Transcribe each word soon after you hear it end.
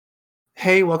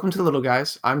Hey, welcome to the Little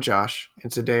Guys. I'm Josh,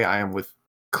 and today I am with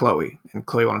Chloe. And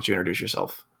Chloe, why don't you introduce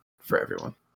yourself for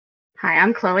everyone? Hi,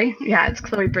 I'm Chloe. Yeah, it's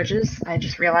Chloe Bridges. I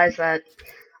just realized that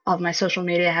all of my social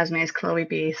media has me as Chloe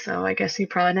B, so I guess you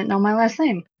probably didn't know my last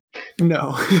name.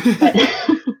 No. But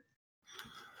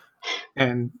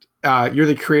And you're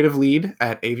the creative lead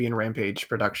at Avian Rampage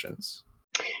Productions.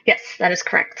 yes, that is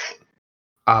correct.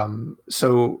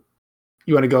 So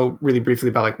you want to go really briefly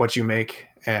about like what you make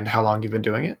and how long you've been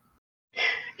doing it?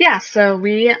 Yeah, so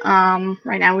we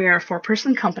right now we are a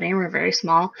four-person company. We're very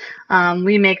small.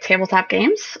 We make tabletop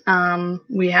games.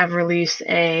 We have released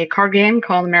a card game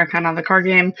called Americana the Card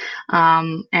Game,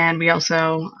 and we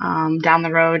also down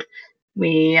the road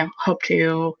we hope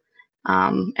to,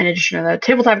 in addition to the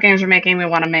tabletop games we're making, we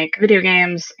want to make video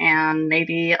games and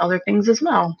maybe other things as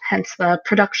well. Hence the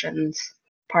productions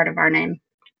part of our name.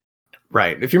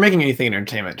 Right. If you're making anything in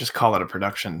entertainment, just call it a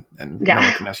production and no one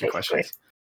Yeah, can ask you basically. questions.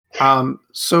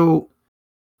 So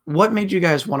what made you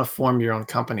guys want to form your own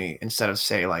company instead of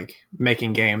say like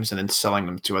making games and then selling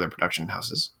them to other production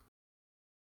houses?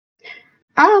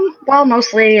 Well,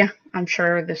 mostly, I'm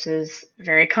sure this is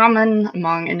very common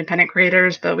among independent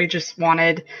creators, but we just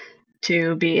wanted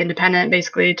to be independent,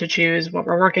 basically, to choose what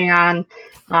we're working on,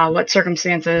 what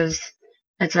circumstances,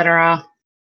 etc.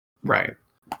 Right.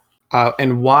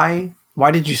 And why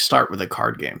did you start with a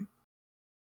card game?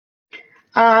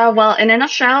 Well, in a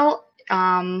nutshell,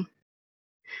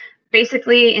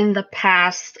 basically, in the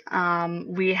past,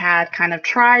 we had kind of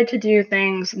tried to do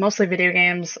things, mostly video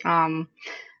games.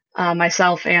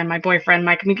 Myself and my boyfriend,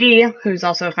 Mike McGee, who's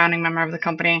also a founding member of the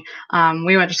company,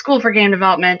 we went to school for game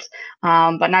development,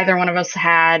 but neither one of us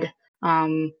had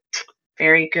um,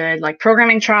 very good like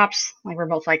programming chops. Like we're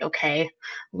both like, okay,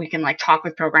 we can like talk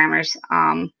with programmers.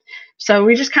 So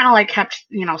we just kind of like kept,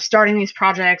 starting these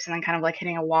projects and then kind of like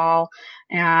hitting a wall.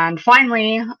 And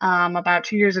finally, about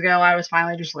 2 years ago, I was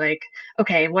finally just like,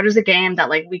 okay, what is a game that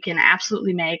like we can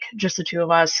absolutely make just the two of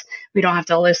us? We don't have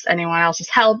to enlist anyone else's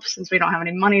help since we don't have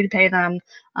any money to pay them.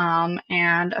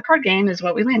 And a card game is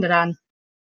what we landed on.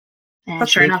 And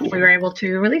That's sure really enough, we cool. were able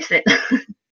to release it.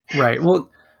 Right.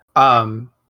 Well,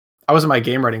 I was in my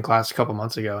game writing class a couple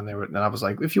months ago, and I was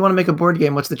like, if you want to make a board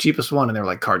game, what's the cheapest one? And they were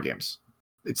like, card games.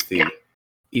 It's Yeah. the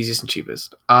easiest and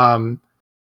cheapest.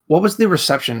 What was the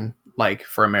reception like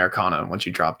for Americana once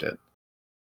you dropped it?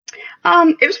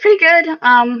 It was pretty good.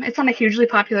 It's not a hugely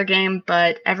popular game,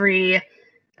 but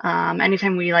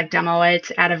anytime we like demo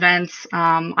it at events,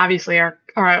 obviously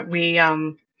we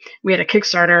had a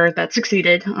Kickstarter that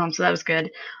succeeded, so that was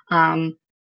good. Um,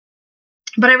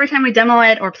 but every time we demo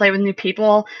it or play with new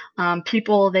people,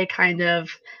 people they kind of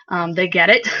they get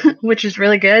it, which is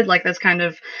really good. Like that's kind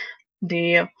of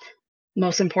the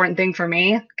most important thing for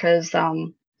me because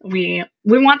we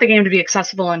want the game to be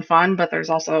accessible and fun, but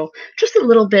there's also just a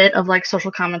little bit of like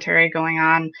social commentary going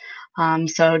on.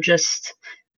 So just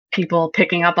people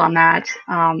picking up on that,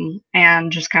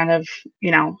 and just kind of,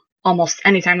 almost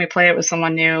anytime we play it with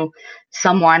someone new,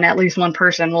 someone, at least one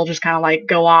person, will just kind of like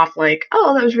go off like,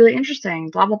 oh, that was really interesting,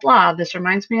 blah, blah, blah. This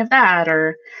reminds me of that,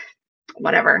 or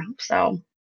whatever. So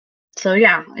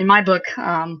yeah, in my book,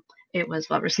 it was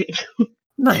well received.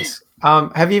 Nice.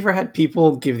 Have you ever had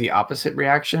people give the opposite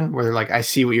reaction where they're like, I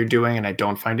see what you're doing and I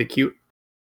don't find it cute?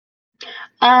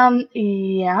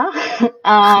 Yeah.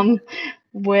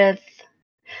 With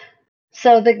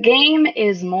So the game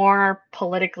is more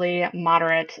politically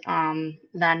moderate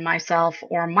than myself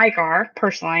or Mike are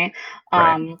personally.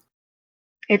 Right. Um,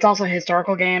 it's also a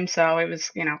historical game, so it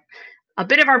was, a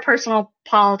bit of our personal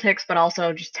politics, but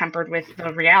also just tempered with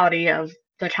the reality of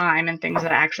the time and things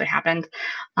that actually happened.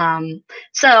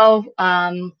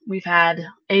 We've had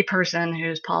a person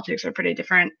whose politics are pretty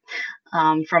different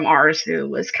from ours, who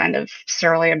was kind of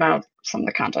surly about some of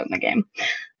the content in the game.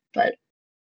 But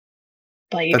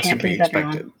you That's to can't be please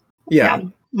everyone. expected. Yeah.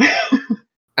 Yeah.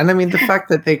 And I mean, the fact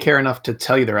that they care enough to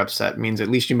tell you they're upset means at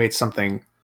least you made something,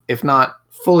 if not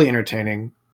fully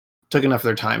entertaining, took enough of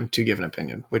their time to give an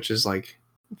opinion, which is like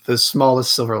the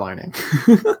smallest silver lining.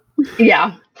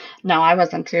 Yeah. No, I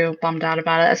wasn't too bummed out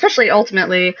about it. Especially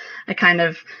ultimately, I kind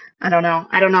of, I don't know.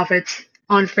 I don't know if it's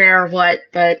unfair or what,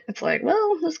 but it's like,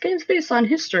 well, this game's based on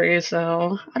history,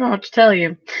 so I don't know what to tell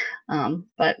you.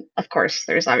 But of course,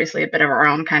 there's obviously a bit of our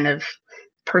own kind of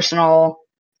personal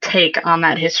take on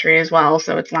that history as well,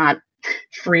 so it's not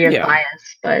free of Yeah.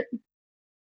 bias. But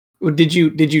Did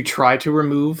you try to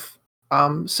remove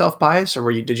self bias,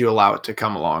 or did you allow it to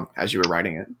come along as you were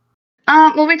writing it?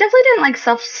 well, we definitely didn't like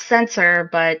self censor,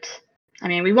 but I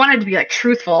mean, we wanted to be like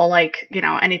truthful, like,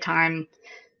 anytime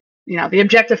the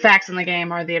objective facts in the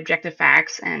game are the objective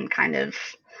facts, and kind of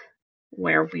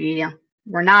where we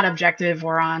we're not objective.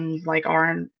 We're on like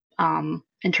our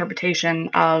interpretation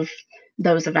of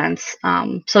those events.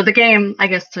 So the game, I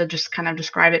guess, to just kind of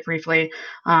describe it briefly,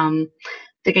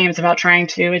 the game is about trying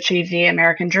to achieve the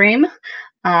American dream.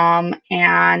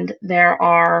 And there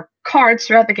are cards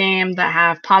throughout the game that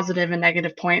have positive and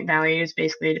negative point values,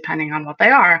 basically depending on what they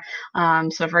are.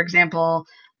 So, for example,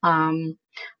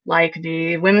 like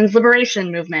the women's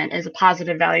liberation movement is a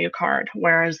positive value card,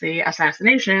 whereas the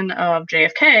assassination of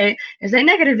JFK is a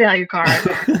negative value card.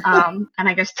 And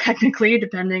I guess technically,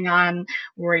 depending on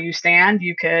where you stand,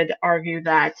 you could argue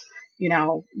that,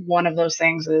 one of those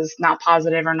things is not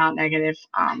positive or not negative.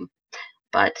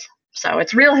 But so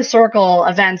it's real historical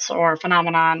events or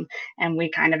phenomenon, and we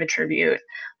kind of attribute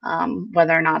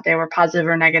whether or not they were positive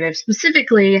or negative,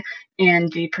 specifically in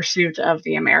the pursuit of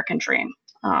the American dream.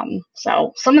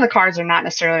 So some of the cards are not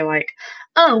necessarily like,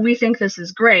 oh, we think this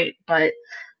is great, but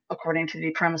according to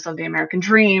the premise of the American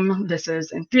dream, this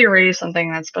is in theory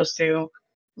something that's supposed to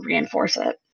reinforce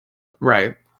it.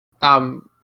 Right.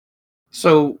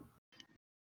 So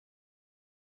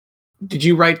did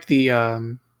you write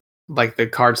the like the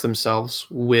cards themselves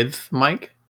with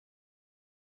Mike?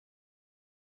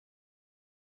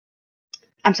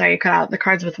 I'm sorry, you cut out. The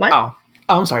cards with what? Oh,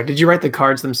 I'm sorry. Did you write the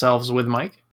cards themselves with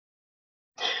Mike?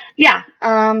 Yeah.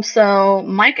 So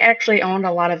Mike actually owned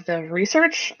a lot of the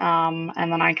research, and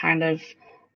then I kind of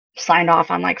signed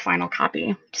off on like final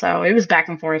copy. So it was back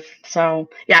and forth. So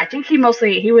yeah, I think he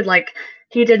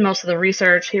did most of the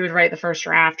research. He would write the first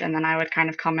draft, and then I would kind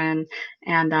of come in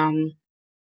and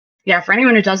yeah. For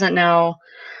anyone who doesn't know,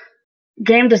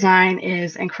 game design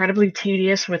is incredibly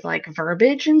tedious with like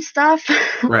verbiage and stuff.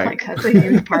 Right. Like that's a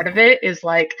huge part of it is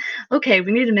like, okay,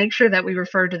 we need to make sure that we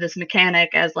refer to this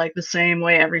mechanic as like the same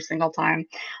way every single time.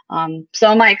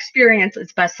 So in my experience,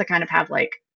 it's best to kind of have like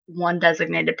one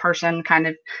designated person kind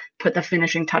of put the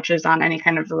finishing touches on any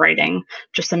kind of writing,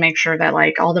 just to make sure that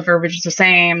like all the verbiage is the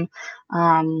same.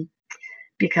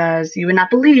 Because you would not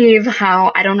believe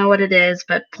how, I don't know what it is,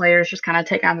 but players just kind of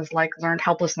take on this like learned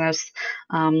helplessness.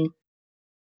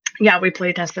 Yeah, we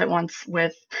play tested it once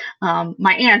with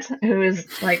my aunt, who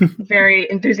is like very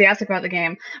enthusiastic about the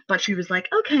game, but she was like,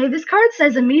 okay, this card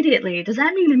says immediately. Does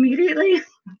that mean immediately?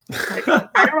 Like,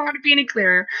 I don't want to be any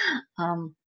clearer.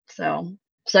 So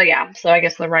yeah, so I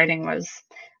guess the writing was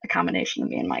a combination of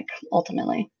me and Mike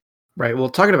ultimately. Right. Well,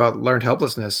 talking about learned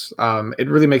helplessness, it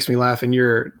really makes me laugh.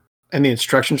 In the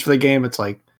instructions for the game, it's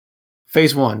like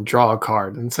phase 1, draw a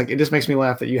card, and it's like it just makes me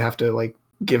laugh that you have to like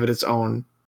give it its own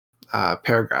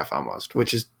paragraph almost,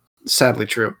 which is sadly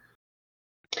true.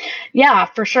 Yeah,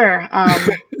 for sure.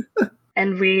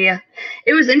 And it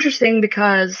was interesting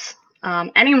because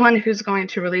anyone who's going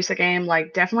to release a game,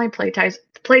 like definitely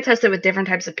playtest it with different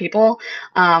types of people,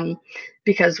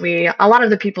 because a lot of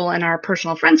the people in our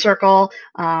personal friend circle,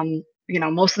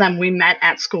 most of them we met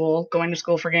at school, going to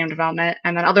school for game development,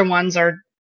 and then other ones are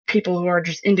people who are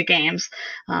just into games.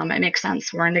 It makes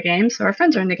sense. We're into games, so our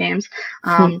friends are into games.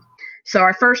 So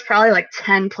our first probably like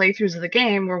 10 playthroughs of the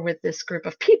game were with this group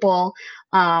of people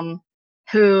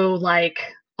who like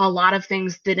a lot of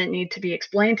things didn't need to be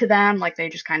explained to them. Like they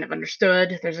just kind of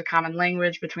understood. There's a common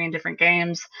language between different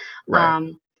games.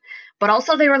 Right. But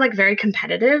also they were like very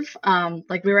competitive.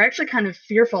 Like we were actually kind of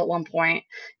fearful at one point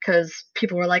because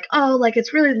people were like, oh, like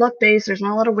it's really luck based. There's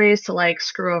not a lot of ways to like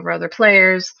screw over other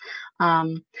players.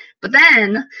 But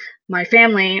then my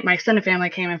extended family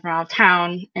came in from out of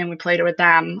town and we played it with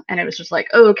them. And it was just like,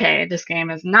 oh, okay, this game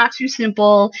is not too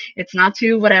simple. It's not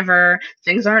too whatever.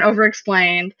 Things aren't over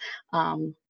explained.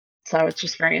 So it's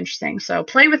just very interesting. So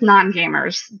play with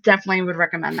non-gamers. Definitely would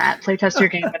recommend that. Play test your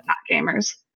game with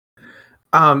non-gamers.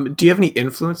 Do you have any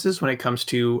influences when it comes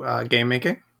to game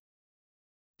making?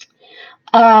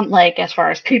 Like as far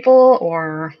as people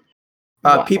or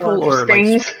People or like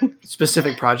things.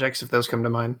 specific projects, if those come to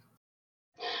mind.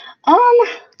 Um,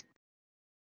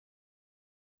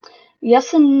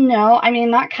 yes and no. I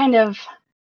mean, that kind of.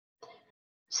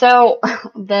 So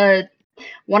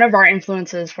one of our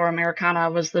influences for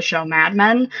Americana was the show Mad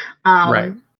Men.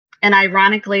 Right. And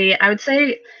ironically, I would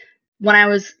say when I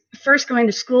was first going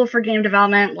to school for game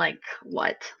development, like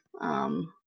what?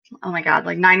 Oh my God,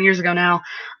 like 9 years ago now.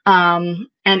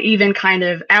 And even kind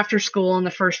of after school in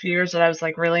the first few years that I was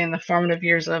like really in the formative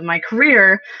years of my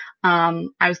career, I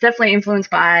was definitely influenced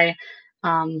by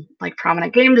like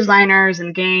prominent game designers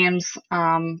and games.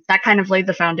 That kind of laid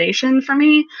the foundation for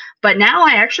me. But now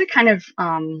I actually kind of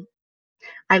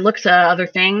I look to other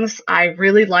things. I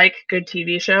really like good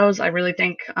TV shows. I really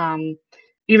think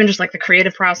even just like the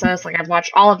creative process, like I've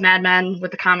watched all of Mad Men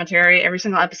with the commentary, every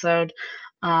single episode.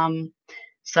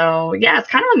 So yeah, it's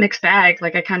kind of a mixed bag.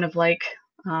 Like I kind of like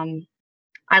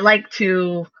I like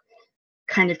to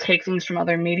kind of take things from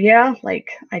other media. Like,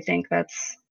 I think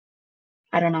that's,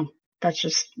 I don't know, that's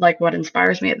just like what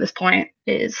inspires me at this point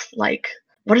is like,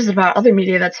 what is it about other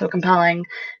media that's so compelling,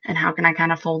 and how can I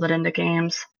kind of fold it into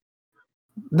games?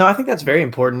 No, I think that's very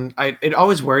important. It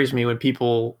always worries me when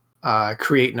people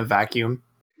create in a vacuum.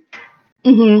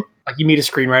 Hmm. Like you meet a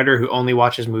screenwriter who only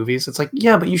watches movies. It's like,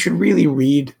 yeah, but you should really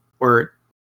read or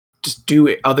just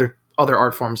do other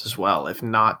art forms as well, if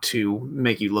not to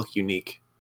make you look unique.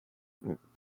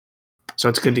 So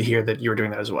it's good to hear that you're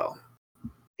doing that as well.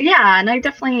 Yeah, and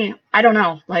I don't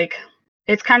know, like,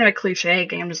 it's kind of a cliche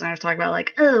game designers talk about,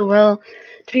 like, oh, well,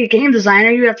 to be a game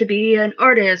designer, you have to be an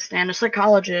artist and a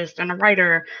psychologist and a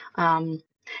writer. Um,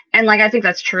 and like, I think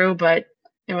that's true, but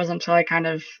it wasn't until I kind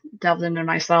of delved into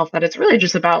myself that it's really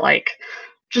just about like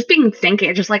just being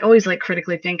thinking, just like always like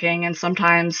critically thinking. And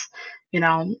sometimes, you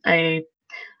know,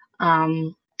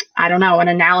 um, I don't know, an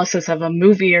analysis of a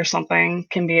movie or something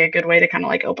can be a good way to kind of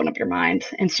like open up your mind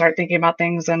and start thinking about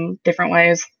things in different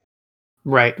ways.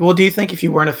 Right. Well, do you think if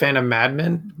you weren't a fan of Mad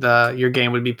Men, the your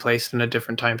game would be placed in a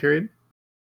different time period?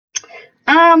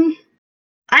 Um,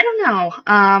 I don't know.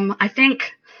 I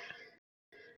think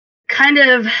kind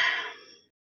of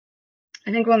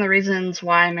I think one of the reasons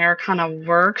why Americana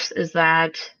works is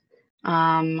that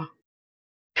um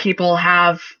people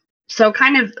have so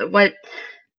kind of what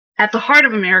at the heart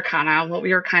of Americana, what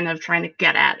we were kind of trying to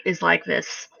get at is like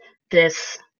this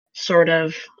sort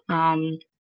of um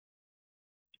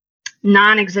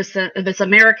non-existent this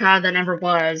America that never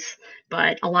was,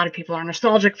 but a lot of people are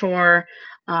nostalgic for.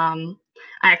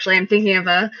 I actually am thinking of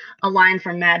a line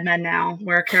from Mad Men now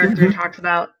where a character talks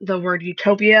about the word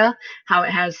utopia, how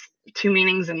it has two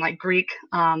meanings in like Greek.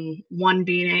 One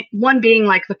being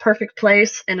like the perfect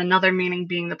place, and another meaning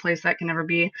being the place that can never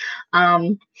be.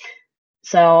 Um,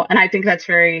 and I think that's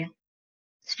very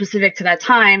specific to that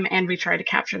time, and we try to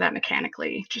capture that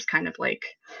mechanically, just kind of like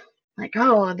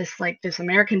oh this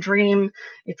American dream,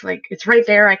 it's like it's right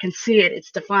there, I can see it,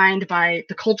 it's defined by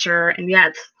the culture, and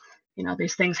yet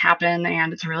these things happen,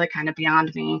 and it's really kind of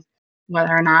beyond me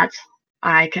whether or not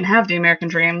I can have the American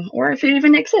dream or if it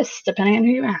even exists, depending on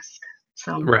who you ask.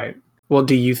 So Right. Well,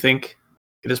 do you think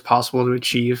it is possible to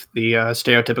achieve the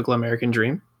stereotypical American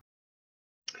dream?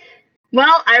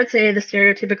 well, I would say the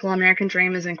stereotypical American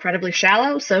dream is incredibly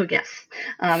shallow, so yes.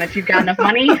 If you've got enough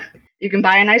money, you can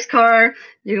buy a nice car,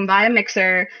 you can buy a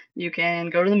mixer, you can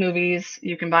go to the movies,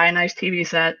 you can buy a nice TV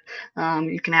set,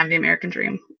 you can have the American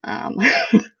dream.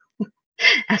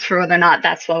 As for whether or not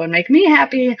that's what would make me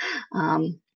happy,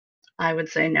 um, I would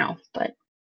say no. But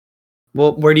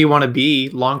Well, where do you want to be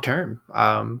long term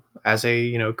as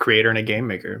a creator and a game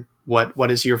maker?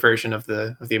 What is your version of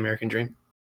the American dream?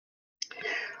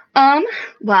 um,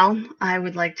 well, I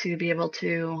would like to be able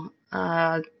to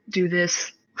do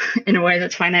this in a way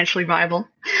that's financially viable.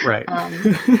 Right.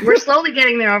 We're slowly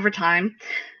getting there over time.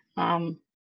 Um,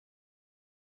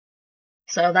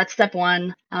 so that's step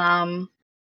one.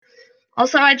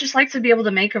 Also, I'd just like to be able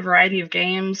to make a variety of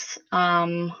games.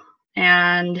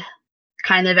 And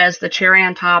kind of as the cherry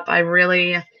on top, I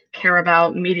really care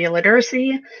about media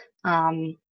literacy.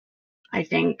 Um, I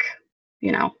think,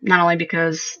 not only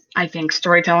because I think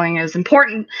storytelling is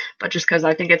important, but just because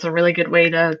I think it's a really good way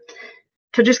to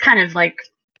just kind of like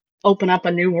open up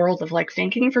a new world of like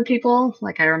thinking for people.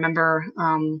 Like I remember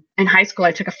in high school,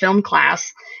 I took a film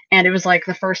class, and it was like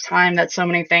the first time that so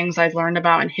many things I'd learned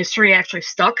about in history actually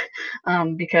stuck.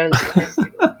 Because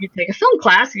you take a film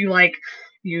class,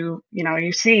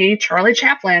 you see Charlie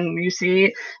Chaplin, you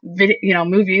see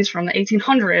movies from the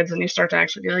 1800s, and you start to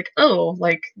actually be like, oh,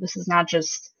 like this is not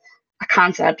just a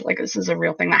concept, like this is a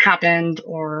real thing that happened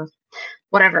or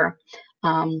whatever.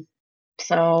 Um,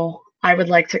 so I would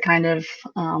like to kind of,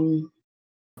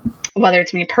 whether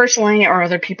it's me personally or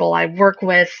other people I work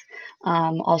with,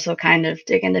 also kind of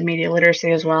dig into media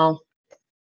literacy as well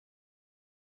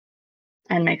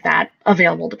and make that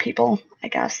available to people, I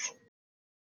guess.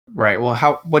 Right. Well,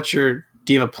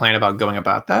 do you have a plan about going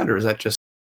about that, or is that just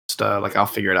like I'll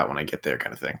figure it out when I get there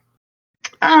kind of thing?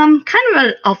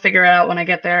 I'll figure it out when I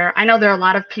get there. I know there are a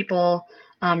lot of people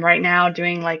right now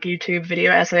doing like YouTube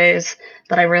video essays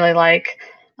that I really like.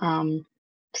 Um,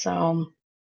 so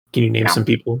Can you name yeah. some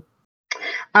people?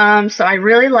 So I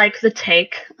really like The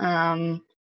Take.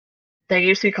 They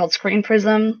used to be called Screen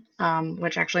Prism,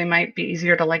 which actually might be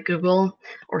easier to like Google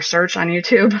or search on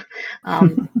YouTube.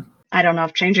 Um, I don't know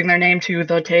if changing their name to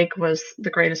The Take was the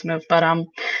greatest move, but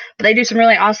they do some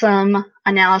really awesome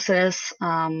analysis.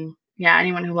 Yeah,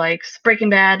 anyone who likes Breaking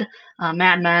Bad,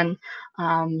 Mad Men,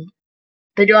 um,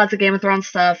 they do lots of Game of Thrones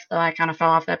stuff, though I kind of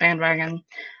fell off that bandwagon.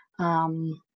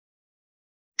 Um,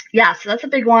 Yeah, so that's a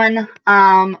big one.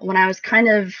 When I was kind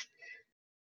of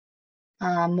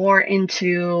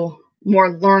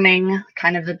more learning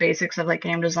kind of the basics of like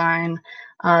game design,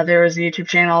 there was a YouTube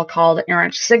channel called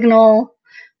Errant Signal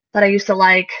that I used to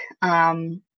like.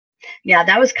 Yeah,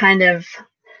 that was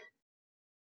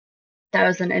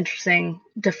an interesting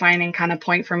defining kind of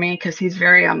point for me because he's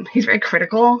very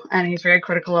critical, and he's very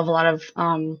critical of a lot of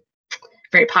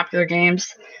very popular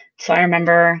games. So I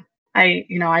remember I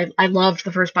loved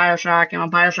the first BioShock, and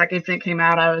when BioShock Infinite came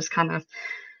out, I was kind of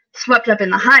swept up in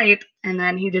the hype, and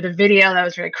then he did a video that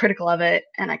was very critical of it,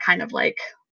 and I kind of like,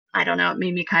 I don't know, it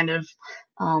made me kind of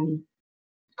um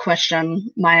question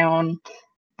my own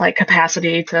like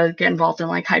capacity to get involved in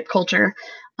like hype culture.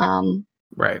 Um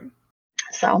Right.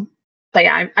 so but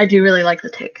yeah, I do really like the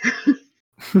take.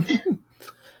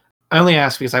 I only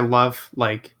ask because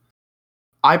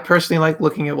I personally like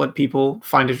looking at what people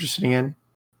find interesting in,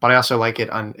 but I also like it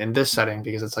in this setting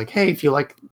because it's like, hey, if you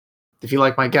like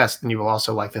my guest, then you will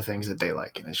also like the things that they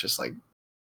like, and it's just like,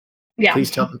 Yeah.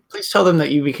 please tell them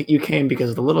that you came because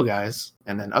of the little guys,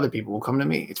 and then other people will come to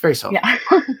me. It's very self. Yeah.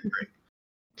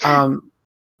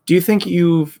 Do you think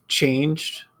you've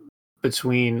changed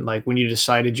between like when you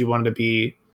decided you wanted to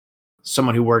be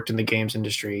someone who worked in the games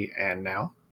industry and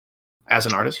now as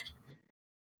an artist?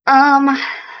 um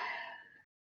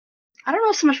I don't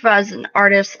know so much about as an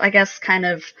artist. I guess kind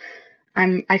of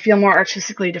I feel more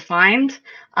artistically defined.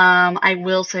 I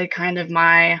will say kind of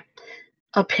my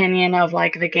opinion of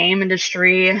like the game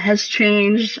industry has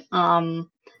changed.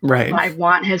 Right. What I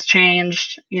want has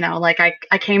changed. Like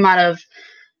I came out of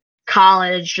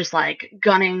college just like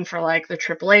gunning for like the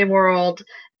AAA world,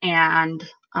 and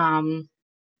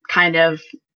kind of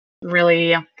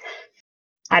really,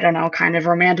 I don't know, kind of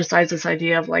romanticize this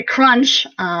idea of like crunch.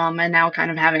 And now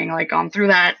kind of having like gone through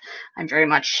that, I'm very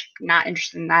much not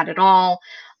interested in that at all.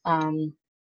 Um, You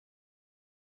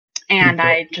and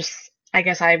don't I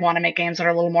guess I want to make games that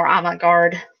are a little more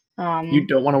avant-garde. you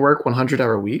don't want to work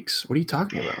 100-hour weeks? What are you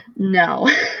talking about? No.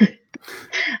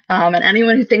 And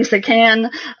anyone who thinks they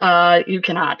can, you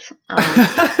cannot.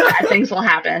 Bad things will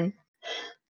happen.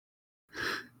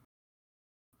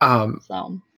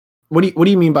 So, What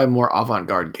do you mean by more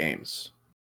avant-garde games?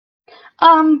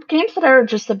 games that are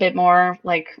just a bit more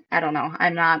like, I don't know.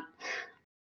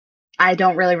 I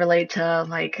don't really relate to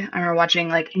like, I remember watching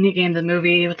like Indie Game the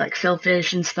movie with like Phil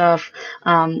Fish and stuff.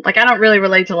 Like I don't really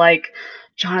relate to like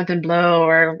Jonathan Blow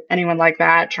or anyone like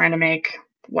that trying to make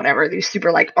whatever these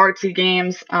super like artsy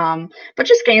games. But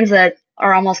just games that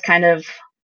are almost kind of,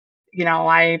 you know,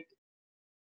 I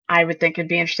would think it'd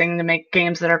be interesting to make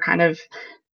games that are kind of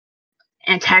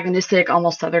antagonistic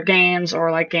almost to other games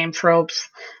or like game tropes.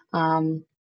 Um,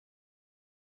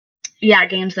 yeah,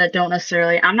 games that don't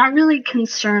necessarily. I'm not really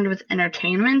concerned with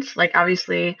entertainment. Like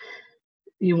obviously,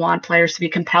 you want players to be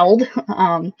compelled,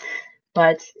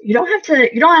 but you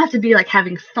don't have to be like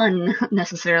having fun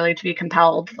necessarily to be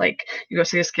compelled. Like you go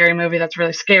see a scary movie that's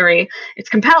really scary. It's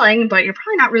compelling, but you're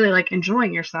probably not really like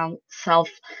enjoying yourself.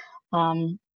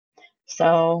 Um,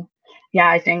 so yeah,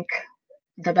 I think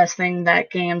the best thing that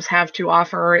games have to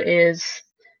offer is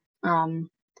um,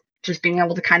 just being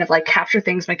able to kind of like capture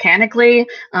things mechanically,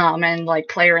 and like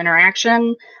player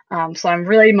interaction. So I'm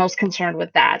really most concerned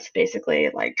with that,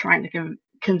 basically, like trying to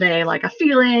convey like a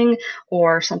feeling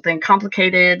or something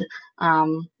complicated.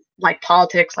 Like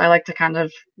politics, I like to kind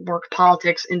of work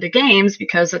politics into games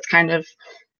because it's kind of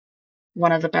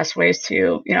one of the best ways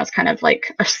to, it's kind of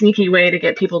like a sneaky way to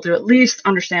get people to at least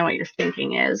understand what your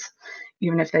thinking is,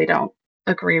 even if they don't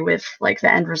agree with like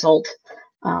the end result.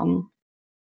 Um,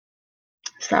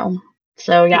 so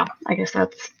so yeah, I guess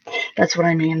that's what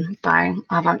I mean by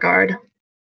avant-garde.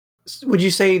 Would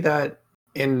you say that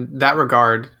in that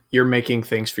regard, you're making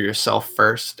things for yourself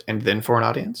first and then for an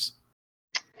audience?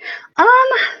 Um,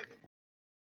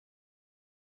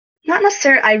 Not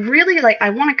necessarily. I really like I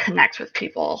want to connect with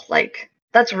people. Like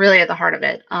that's really at the heart of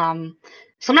it. So I'm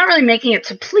not really making it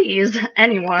to please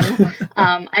anyone.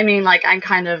 I mean like I'm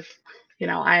kind of,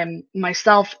 I'm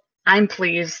myself, I'm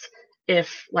pleased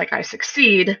if like I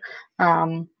succeed.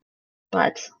 Um,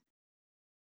 but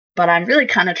I'm really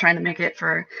kind of trying to make it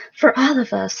for all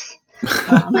of us.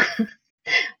 Um,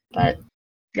 but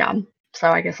yeah, so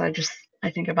I guess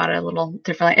I think about it a little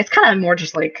differently. It's kind of more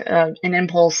just like an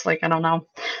impulse. Like I don't know.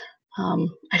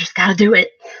 I just gotta do it.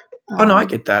 Oh no, I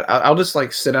get that. I'll just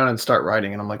like sit down and start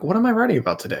writing, and I'm like, what am I writing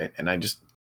about today? And I just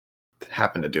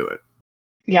happen to do it.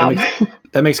 Yeah.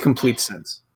 That makes complete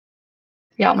sense.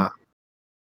 Yeah.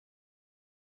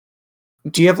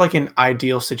 Do you have like an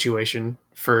ideal situation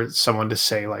for someone to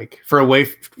say like for a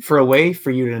way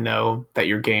for you to know that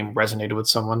your game resonated with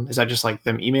someone? Is that just like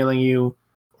them emailing you,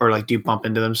 or like do you bump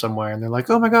into them somewhere and they're like,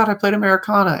 "Oh my god, I played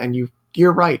Americana," and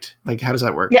you're right. Like, how does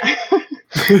that work? Yeah.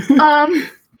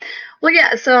 Well,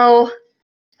 yeah. So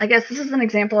I guess this is an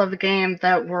example of a game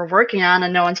that we're working on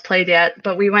and no one's played yet.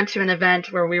 But we went to an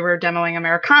event where we were demoing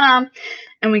Americana,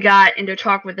 and we got into a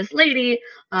talk with this lady.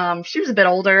 She was a bit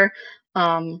older.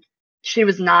 She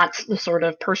was not the sort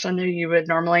of person who you would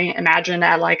normally imagine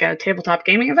at like a tabletop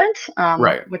gaming event,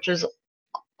 Right. which is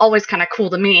always kind of cool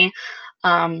to me.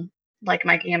 Like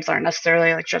my games aren't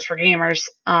necessarily like just for gamers.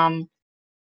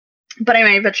 But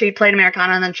anyway, but she played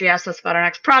Americana and then she asked us about our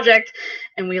next project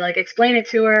and we like explained it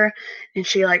to her and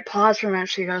she like paused for a minute.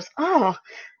 She goes, "Oh,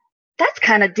 that's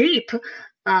kind of deep."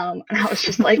 And I was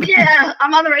just like, "Yeah,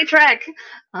 I'm on the right track."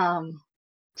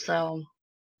 So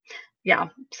yeah,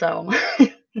 so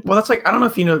Well, that's like, I don't know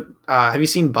if you know. Have you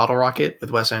seen Bottle Rocket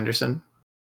with Wes Anderson?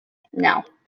 no.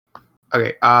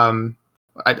 Okay. I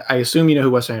assume you know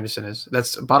who Wes Anderson is.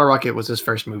 That's Bottle Rocket was his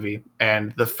first movie,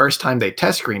 and the first time they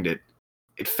test screened it,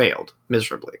 it failed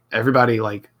miserably. Everybody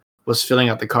like was filling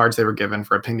out the cards they were given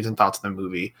for opinions and thoughts on the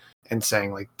movie and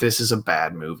saying like, this is a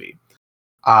bad movie.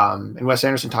 And Wes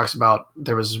Anderson talks about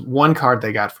there was one card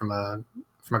they got from a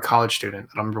college student.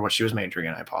 I don't remember what she was majoring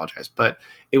in. I apologize, but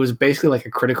it was basically like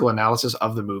a critical analysis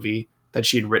of the movie that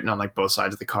she had written on like both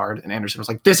sides of the card. And Anderson was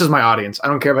like, "This is my audience. I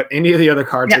don't care about any of the other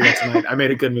cards I got tonight. I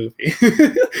made a good movie."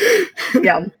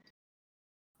 Yeah.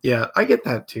 Yeah, I get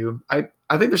that too. I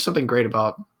think there's something great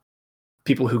about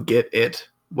people who get it,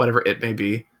 whatever it may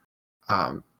be,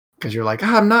 because you're like,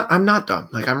 I'm not dumb.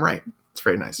 Like, I'm right. It's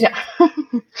very nice. Yeah.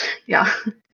 Yeah.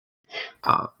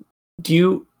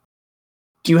 Do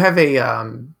you have a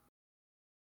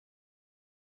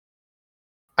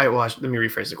let me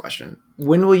rephrase the question.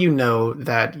 When will you know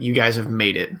that you guys have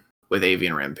made it with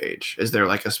Avian Rampage? Is there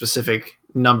like a specific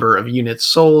number of units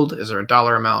sold? Is there a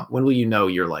dollar amount? When will you know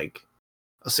you're like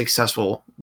a successful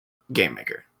game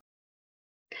maker?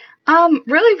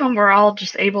 Really when we're all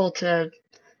just able to,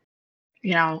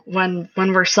 when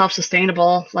we're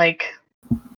self-sustainable, like,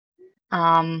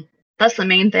 that's the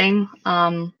main thing.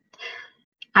 I'm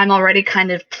already kind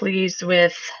of pleased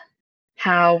with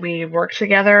how we work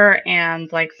together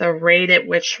and like the rate at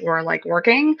which we're like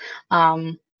working.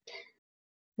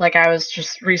 Like I was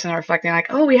just recently reflecting like,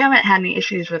 oh, we haven't had any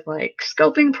issues with like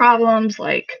scoping problems,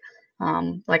 like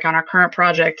on our current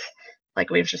project, like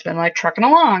we've just been like trucking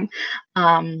along.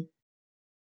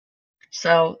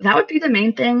 So that would be the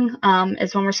main thing,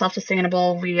 is when we're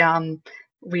self-sustainable.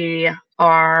 We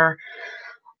are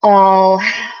all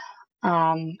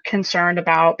concerned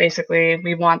about basically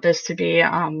we want this to be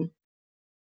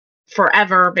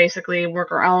forever basically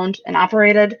worker owned and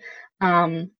operated.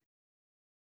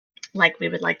 Like we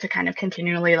would like to kind of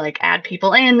continually like add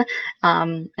people in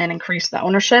and increase the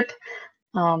ownership.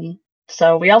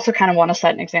 So we also kind of want to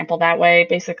set an example that way.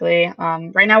 Basically,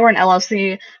 right now we're an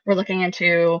LLC. We're looking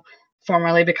into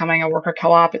formally becoming a worker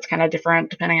co-op. It's kind of different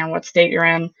depending on what state you're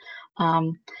in.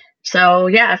 So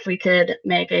yeah, if we could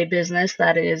make a business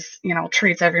that is,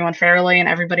 treats everyone fairly and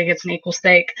everybody gets an equal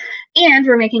stake, and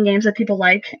we're making games that people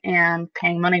like and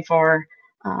paying money for,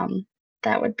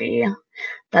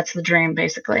 that's the dream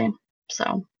basically.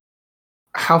 So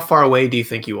How far away do you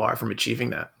think you are from achieving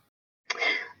that?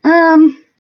 um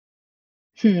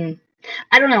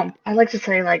I don't know. I like to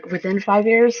say like within 5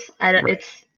 years. Right.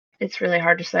 It's really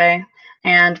hard to say,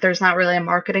 and there's not really a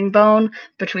marketing bone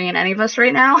between any of us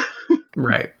right now.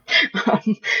 Right.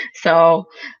 So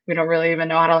we don't really even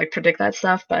know how to like predict that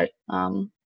stuff. But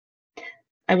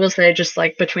I will say just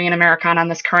like between Americana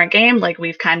and this current game, like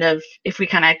if we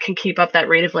kind of can keep up that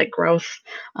rate of like growth,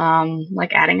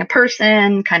 like adding a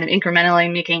person, kind of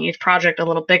incrementally making each project a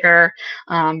little bigger,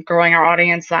 growing our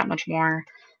audience that much more.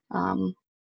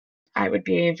 I would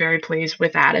be very pleased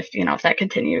with that if that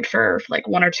continued for like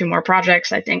one or two more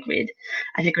projects. I think we'd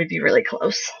be really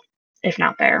close, if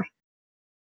not there.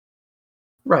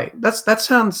 Right. That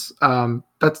sounds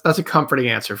that's a comforting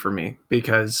answer for me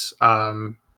because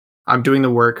I'm doing the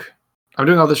work. I'm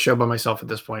doing all this show by myself at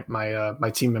this point.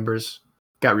 My team members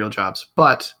got real jobs,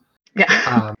 but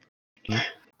Yeah.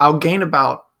 I'll gain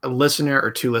about a listener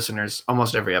or two listeners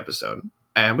almost every episode,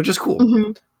 and which is cool.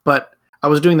 Hmm. But I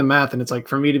was doing the math, and it's like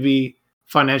for me to be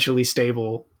financially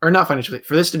stable, or not financially,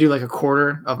 for this to do like a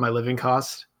quarter of my living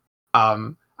cost,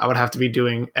 I would have to be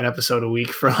doing an episode a week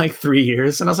for like 3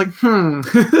 years. And I was like,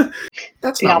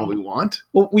 that's not Yeah. what we want.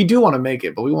 Well, we do want to make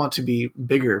it, but we want to be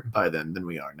bigger by then than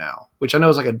we are now, which I know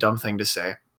is like a dumb thing to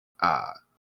say.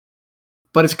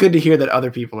 But it's good to hear that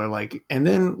other people are like, and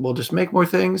then we'll just make more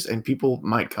things and people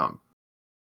might come.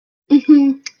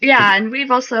 Hmm. Yeah, and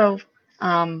we've also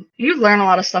you learn a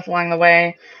lot of stuff along the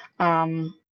way.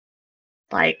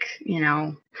 like, in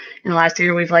the last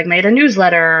year we've like made a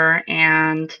newsletter,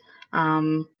 and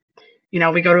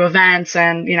we go to events,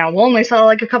 and we'll only sell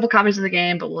like a couple copies of the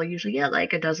game, but we'll usually get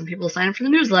like a dozen people to sign up for the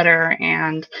newsletter,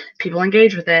 and people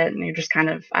engage with it, and you just kind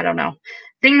of, I don't know,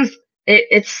 things.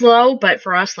 It's slow, but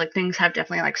for us, like, things have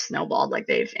definitely like snowballed. Like,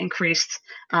 they've increased,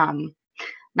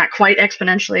 not quite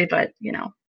exponentially, but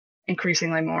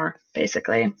increasingly more,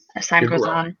 basically, as time You're goes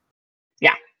growing. on.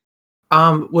 Yeah.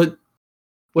 Was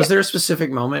Yep. there a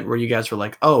specific moment where you guys were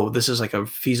like, oh, this is like a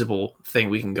feasible thing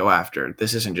we can go after?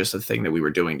 This isn't just a thing that we were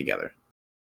doing together.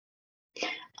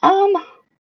 Um,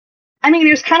 I mean,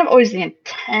 it was kind of always the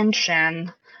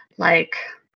intention. Like,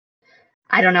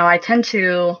 I don't know. I tend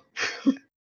to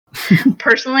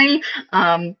personally,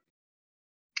 uh,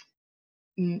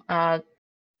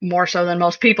 more so than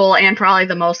most people, and probably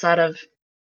the most out of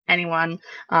anyone,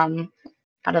 out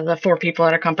of the 4 people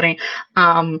at our company.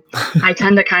 I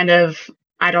tend to kind of,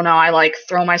 I don't know, I like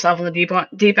throw myself in the deep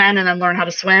end and then learn how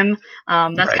to swim.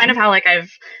 That's Right. kind of how, like,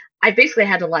 I basically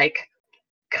had to like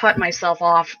cut myself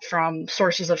off from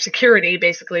sources of security,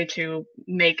 basically, to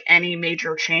make any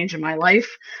major change in my life.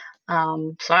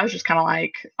 So I was just kind of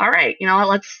like, all right,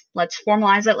 let's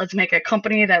formalize it. Let's make a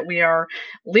company that we are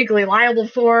legally liable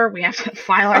for. We have to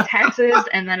file our taxes,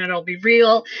 and then it'll be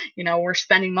real. We're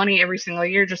spending money every single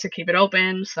year just to keep it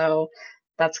open. So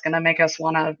that's gonna make us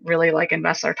want to really like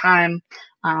invest our time.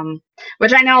 Um,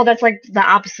 which I know that's like the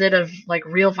opposite of like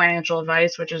real financial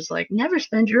advice, which is like never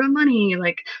spend your own money.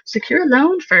 Like, secure a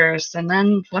loan first, and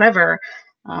then whatever.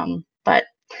 But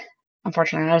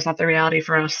unfortunately, that was not the reality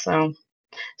for us. So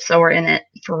we're in it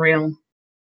for real.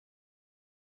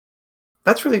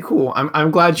 That's really cool. I'm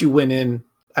glad you went in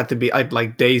at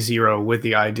like day zero with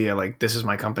the idea, like, this is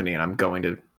my company and I'm going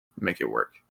to make it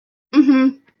work.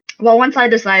 Well, once I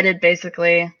decided,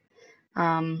 basically,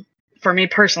 um, for me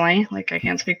personally, like, I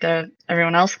can't speak to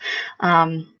everyone else,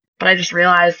 but I just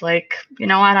realized, like, you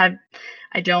know what,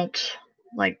 I don't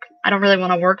I don't really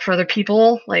want to work for other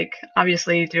people. Like,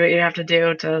 obviously, you do what you have to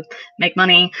do to make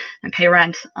money and pay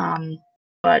rent.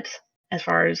 But as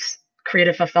far as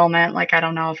creative fulfillment, like, I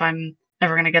don't know if I'm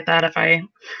ever gonna get that if I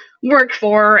work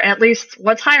for at least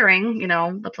what's hiring.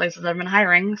 The places I've been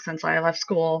hiring since I left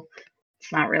school.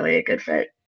 It's not really a good fit.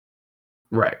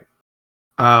 Right.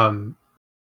 Um,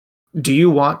 do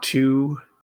you want to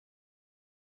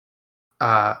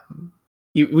uh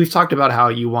we've talked about how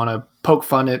you want to poke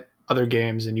fun at other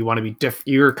games and you want to be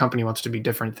your company wants to be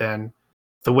different than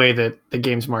the way that the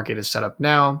games market is set up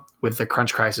now with the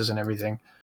crunch crisis and everything.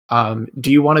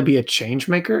 Do you want to be a change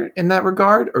maker in that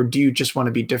regard, or do you just want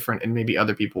to be different and maybe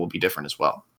other people will be different as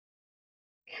well?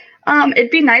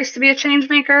 It'd be nice to be a change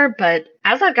maker, but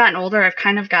as I've gotten older, I've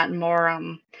kind of gotten more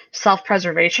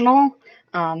self-preservational.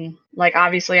 Like,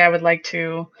 obviously, I would like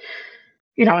to,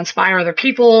 inspire other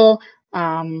people,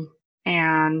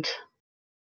 and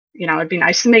it'd be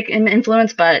nice to make an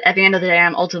influence. But at the end of the day,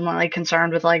 I'm ultimately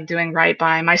concerned with like doing right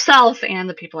by myself and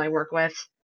the people I work with.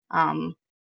 Um,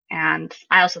 and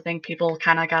I also think people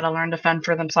kind of got to learn to fend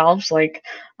for themselves. Like,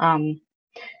 um,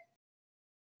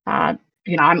 uh,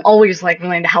 I'm always like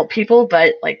willing to help people,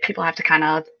 but like, people have to kind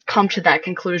of come to that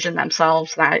conclusion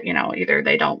themselves that, either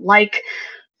they don't like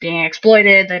being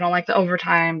exploited, they don't like the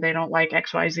overtime, they don't like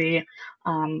XYZ.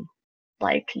 Um,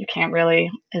 like, you can't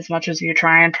really, as much as you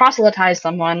try and proselytize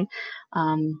someone,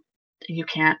 um, you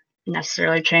can't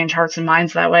necessarily change hearts and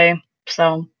minds that way.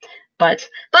 So, but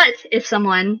if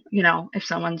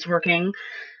someone's working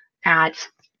at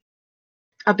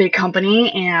a big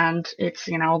company, and it's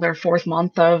their 4th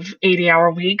month of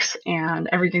 80-hour weeks and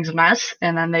everything's a mess,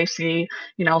 and then they see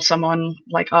someone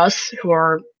like us who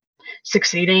are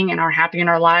succeeding and are happy in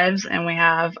our lives, and we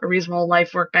have a reasonable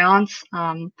life work balance,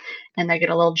 and they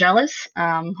get a little jealous,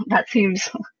 that seems,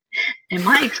 in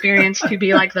my experience, to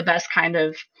be like the best kind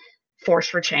of force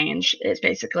for change, is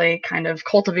basically kind of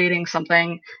cultivating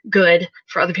something good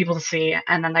for other people to see,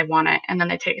 and then they want it, and then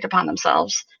they take it upon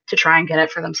themselves to try and get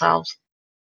it for themselves.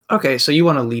 Okay, so you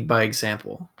want to lead by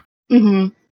example. Hmm.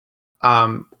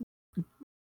 Um,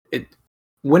 it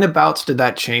Whenabouts did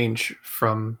that change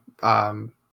from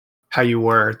how you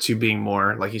were to being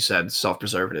more, like you said,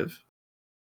 self-preservative?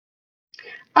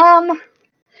 um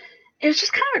it was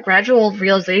just kind of a gradual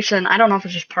realization. I don't know if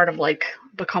it's just part of like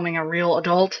becoming a real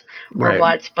adult or Right.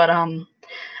 what, but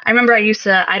I remember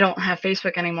I don't have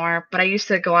Facebook anymore, but I used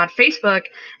to go on Facebook,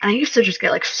 and I used to just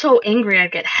get like so angry.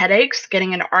 I'd get headaches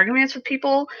getting into arguments with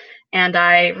people. And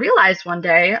I realized one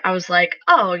day, I was like,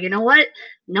 oh, you know what?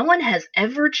 No one has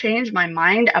ever changed my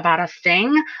mind about a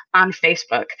thing on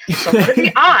Facebook. So what are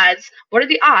the odds? What are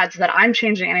the odds that I'm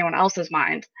changing anyone else's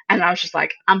mind? And I was just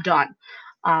like, I'm done.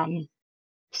 Um,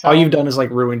 So all you've done is like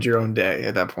ruined your own day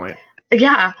at that point.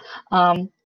 yeah,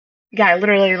 yeah,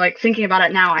 literally, like thinking about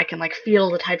it now, I can like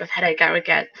feel the type of headache I would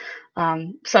get.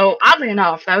 So oddly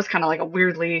enough, that was kind of like a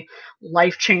weirdly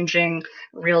life-changing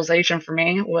realization for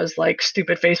me, was like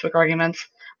stupid Facebook arguments.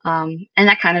 And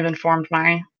that kind of informed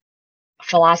my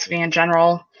philosophy in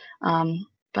general. Um,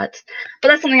 but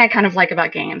that's something I kind of like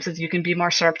about games, is you can be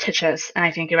more surreptitious, and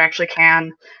I think you actually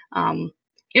can. Um,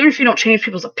 Even if you don't change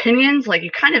people's opinions, like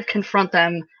you kind of confront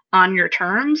them on your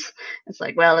terms. It's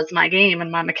like, well, it's my game and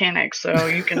my mechanics, so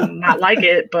you can not like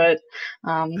it, but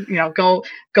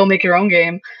go make your own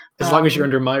game. As long as you're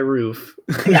Um, under my roof.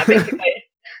 yeah, basically.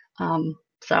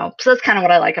 So that's kind of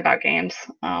what I like about games.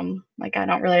 Like I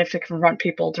don't really have to confront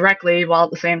people directly, while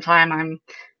at the same time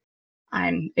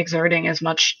I'm exerting as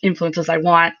much influence as I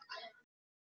want.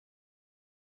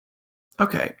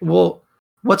 Okay. Well,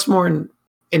 what's more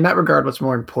in that regard? What's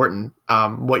more important,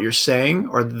 what you're saying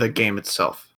or the game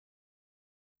itself?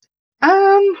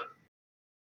 Um,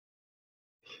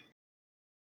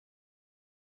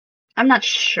 I'm not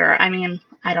sure. I mean,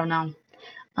 I don't know.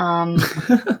 Um,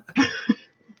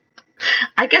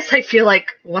 I guess I feel like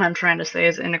what I'm trying to say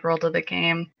is integral to the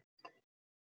game.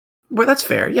 Well, that's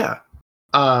fair. Yeah.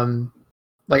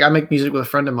 Like I make music with a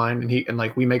friend of mine, and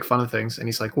like we make fun of things, and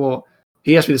he's like, "Well,"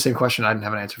 he asked me the same question. I didn't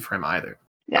have an answer for him either.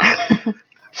 Yeah.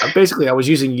 Basically, I was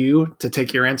using you to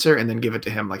take your answer and then give it to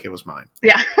him like it was mine.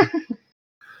 Yeah.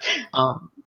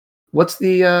 Um, what's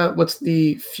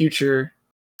the future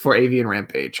for Avian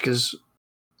Rampage? Because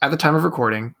at the time of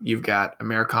recording, you've got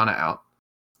Americana out,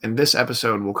 and this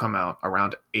episode will come out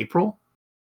around April.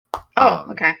 Oh,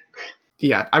 okay.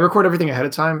 Yeah, I record everything ahead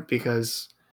of time because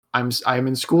I'm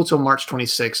in school till March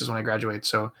 26th is when I graduate.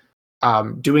 So,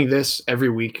 doing this every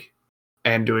week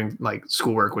and doing like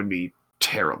schoolwork would be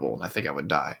terrible. I think I would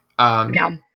die.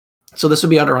 Yeah. So this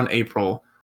will be out around April.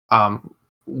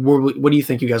 What do you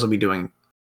think you guys will be doing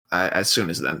as soon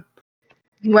as then?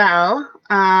 Well,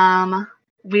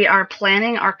 we are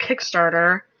planning our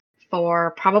Kickstarter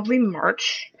for probably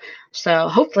March. So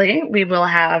hopefully we will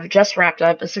have just wrapped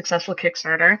up a successful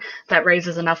Kickstarter that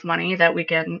raises enough money that we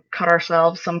can cut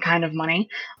ourselves some kind of money.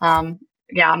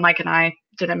 Yeah, Mike and I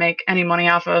didn't make any money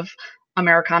off of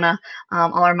Americana.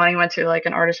 All our money went to like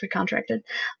an artist we contracted.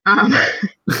 Um,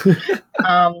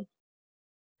 um,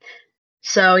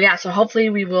 so yeah, so hopefully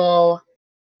we will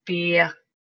be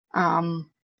um,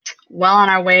 well on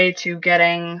our way to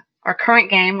getting our current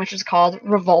game, which is called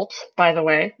Revolt, by the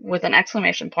way, with an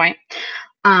exclamation point.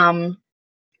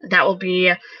 That will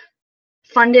be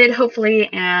funded, hopefully,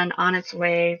 and on its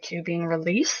way to being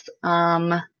released.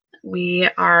 We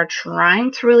are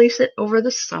trying to release it over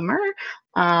the summer.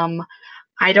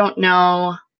 I don't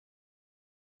know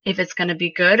if it's going to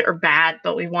be good or bad,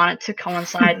 but we want it to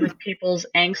coincide with people's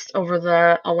angst over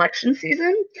the election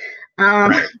season.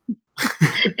 Right.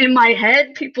 In my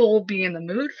head, people will be in the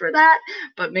mood for that,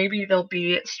 but maybe they'll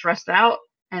be stressed out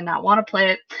and not want to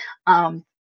play it.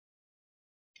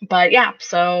 But yeah,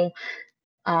 so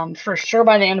for sure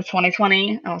by the end of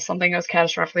 2020, unless something goes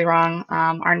catastrophically wrong,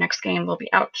 our next game will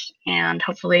be out, and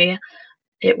hopefully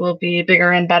it will be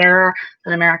bigger and better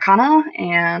than Americana,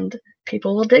 and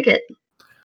people will dig it.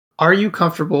 Are you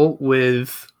comfortable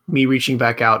with me reaching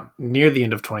back out near the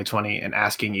end of 2020 and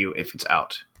asking you if it's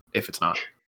out, if it's not?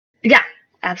 Yeah,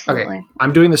 absolutely. Okay.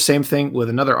 I'm doing the same thing with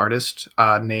another artist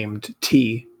named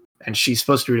T, and she's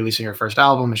supposed to be releasing her first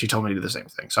album, and she told me to do the same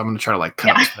thing. So I'm going to try to like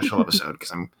cut out a special episode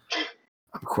because I'm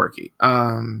quirky.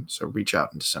 So reach out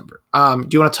in December. Do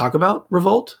you want to talk about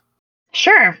Revolt?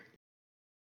 Sure.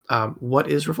 What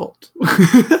is Revolt?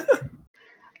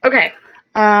 Okay.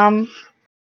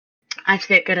 I have to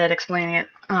get good at explaining it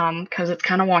because it's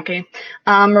kind of wonky.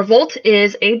 Revolt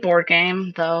is a board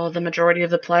game, though the majority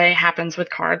of the play happens with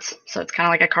cards. So it's kind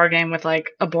of like a card game with like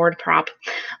a board prop.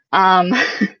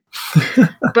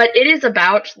 But it is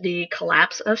about the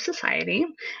collapse of society,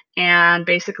 and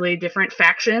basically different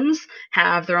factions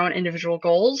have their own individual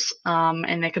goals,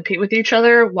 and they compete with each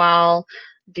other while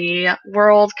the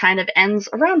world kind of ends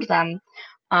around them.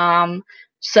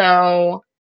 So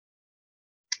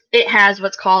it has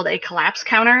what's called a collapse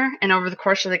counter, and over the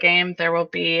course of the game, there will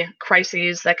be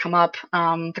crises that come up.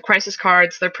 The crisis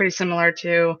cards, they're pretty similar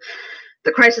to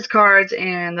the crisis cards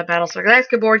in the Battlestar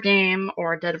Galactica board game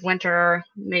or Dead of Winter,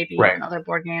 maybe Right. even other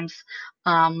board games.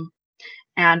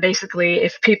 And basically,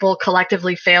 if people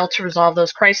collectively fail to resolve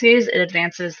those crises, it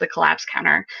advances the collapse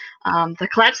counter. The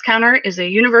collapse counter is a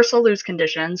universal lose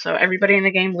condition, so everybody in the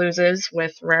game loses,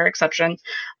 with rare exception,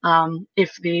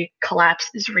 if the collapse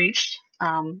is reached.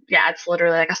 Yeah, it's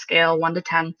literally like a scale 1 to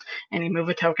 10, and you move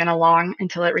a token along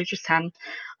until it reaches 10.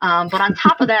 But on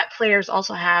top of that, players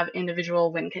also have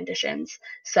individual win conditions.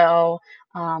 So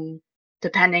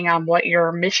depending on what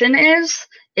your mission is,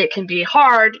 it can be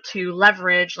hard to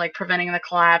leverage like preventing the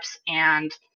collapse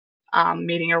and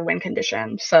meeting your win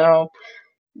condition. So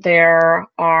there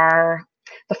are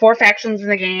the 4 factions in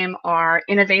the game are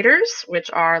innovators, which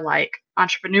are like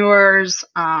entrepreneurs,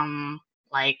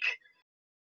 like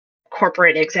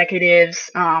corporate executives,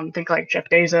 think like Jeff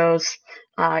Bezos,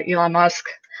 Elon Musk.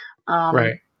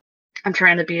 Right. I'm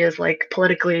trying to be as like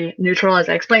politically neutral as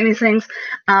I explain these things.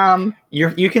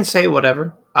 You can say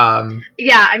whatever.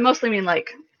 Yeah, I mostly mean like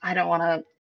I don't want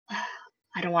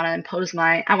to impose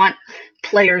I want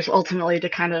players ultimately to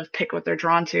kind of pick what they're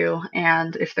drawn to,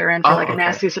 and if they're in for like a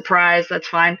nasty surprise, that's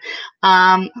fine.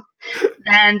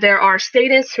 Then there are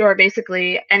statists, who are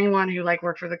basically anyone who like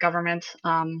work for the government.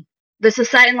 This is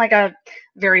set in like a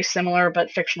very similar but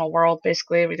fictional world.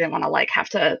 Basically, we didn't want to like have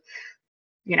to,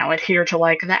 adhere to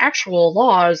like the actual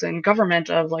laws and government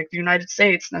of like the United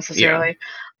States necessarily.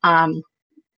 Yeah.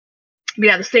 But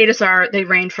yeah, the statists they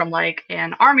range from like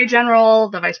an army general,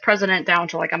 the vice president, down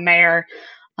to like a mayor.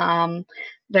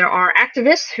 There are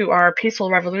activists who are peaceful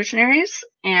revolutionaries,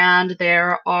 and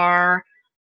there are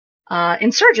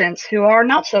insurgents who are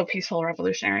not so peaceful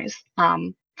revolutionaries.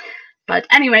 But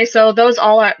anyway, so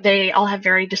they all have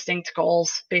very distinct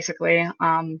goals, basically.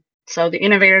 So the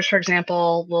innovators, for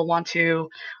example, will want to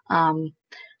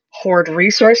hoard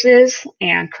resources,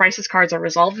 and crisis cards are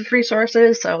resolved with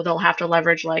resources. So they'll have to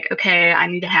leverage like, okay, I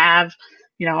need to have,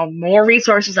 more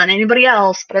resources than anybody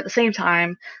else, but at the same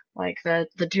time, like the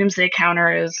doomsday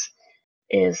counter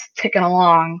is ticking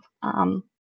along.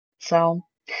 So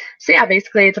yeah,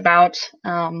 basically it's about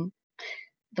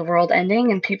the world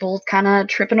ending and people kind of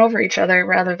tripping over each other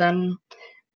rather than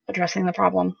addressing the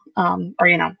problem.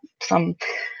 Or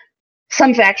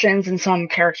some factions and some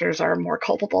characters are more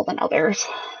culpable than others.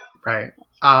 Right.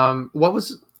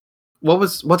 What's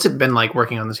it been like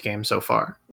working on this game so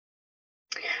far?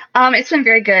 It's been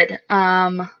very good.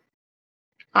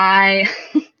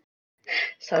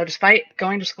 So despite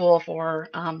going to school for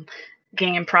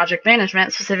game project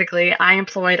management specifically, I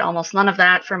employed almost none of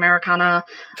that for Americana.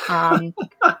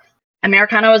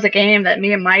 Americana was a game that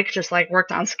me and Mike just like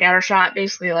worked on scattershot,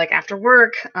 basically like after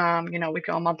work. We'd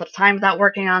go a month at a time without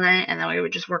working on it, and then we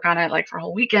would just work on it like for a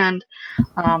whole weekend.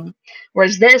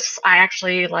 Whereas this, I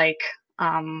actually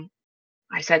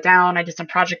I sat down, I did some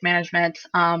project management.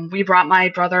 We brought my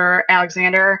brother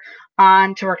Alexander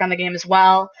on to work on the game as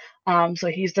well. So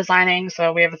he's designing.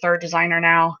 So we have a 3rd designer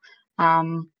now.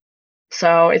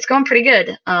 So it's going pretty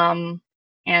good. And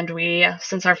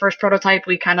since our first prototype,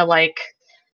 we kind of like,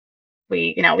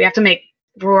 we have to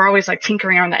we're always like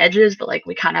tinkering around the edges, but like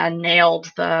we kind of nailed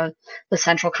the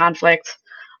central conflict.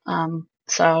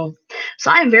 So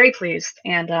I'm very pleased,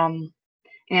 and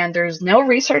there's no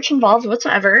research involved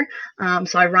whatsoever.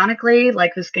 So ironically,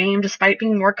 like this game, despite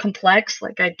being more complex,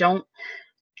 like I don't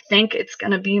think it's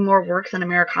going to be more work than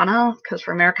Americana, because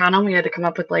for Americana we had to come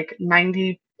up with like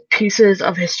 90 pieces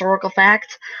of historical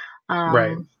fact.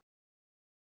 Right.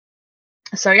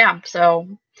 So yeah, so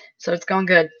it's going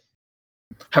good.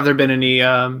 Have there been any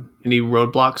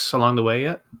roadblocks along the way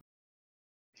yet?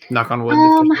 Knock on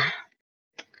wood.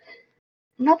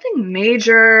 Nothing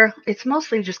major. It's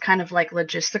mostly just kind of like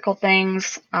logistical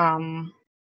things. Yeah,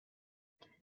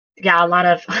 a lot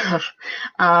of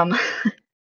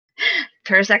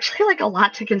there's actually like a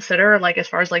lot to consider, like as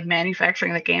far as like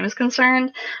manufacturing the game is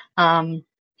concerned. So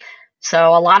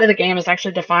a lot of the game is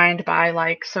actually defined by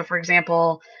like, so for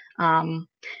example,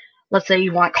 let's say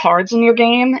you want cards in your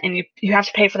game, and you have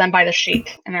to pay for them by the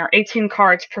sheet, and there are 18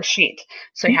 cards per sheet.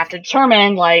 So you have to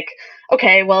determine like,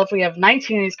 okay, well, if we have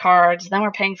 19 of these cards, then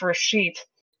we're paying for a sheet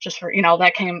just for,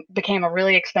 that became a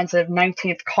really expensive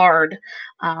 19th card.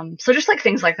 So just like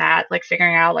things like that, like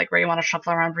figuring out like where you want to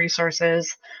shuffle around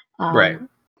resources. Right.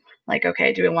 Like,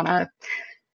 okay, do we want to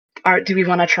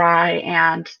try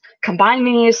and combine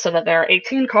these so that there are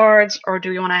 18 cards, or do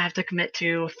we want to have to commit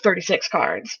to 36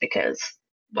 cards because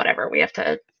whatever, we have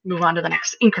to move on to the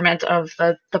next increment of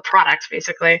the product,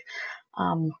 basically.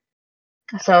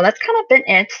 So that's kind of been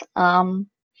it.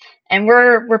 And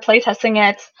we're play testing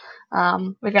it.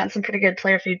 We've gotten some pretty good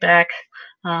player feedback.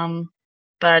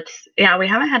 But yeah, we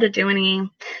haven't had to do any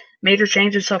major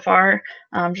changes so far.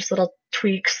 Just little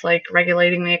tweaks like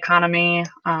regulating the economy.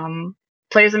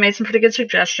 Players have made some pretty good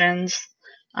suggestions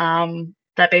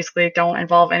that basically don't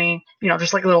involve any,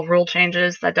 just like little rule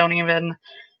changes that don't even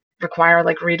require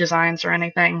like redesigns or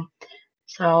anything.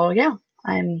 So yeah,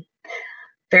 I'm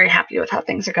very happy with how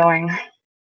things are going.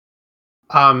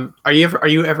 Are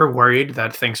you ever worried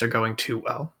that things are going too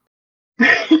well?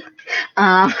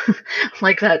 um,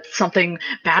 like that something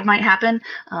bad might happen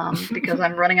because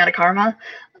I'm running out of karma.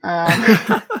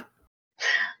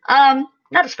 Um,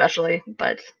 not especially,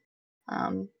 but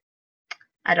um,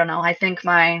 I don't know. I think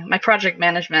my project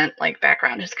management like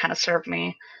background has kind of served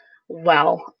me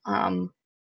well.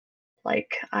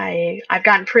 Like I've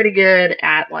gotten pretty good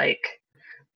at like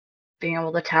being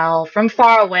able to tell from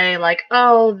far away, like,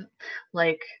 oh,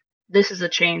 like this is a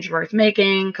change worth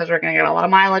making because we're gonna get a lot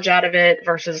of mileage out of it,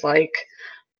 versus like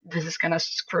this is gonna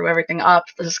screw everything up.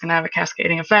 This is gonna have a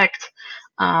cascading effect.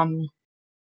 Um,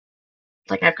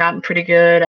 like I've gotten pretty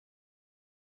good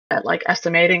at like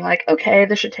estimating, like, okay,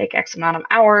 this should take X amount of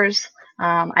hours.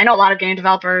 I know a lot of game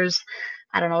developers,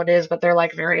 I don't know what it is, but they're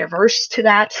like very averse to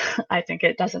that. I think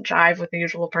it doesn't jive with the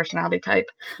usual personality type.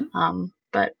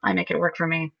 But I make it work for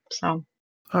me. So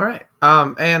All right.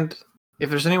 And if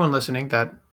there's anyone listening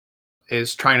that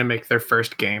is trying to make their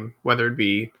first game, whether it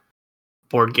be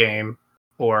board game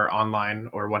or online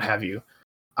or what have you,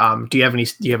 do you have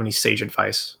any sage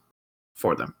advice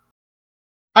for them?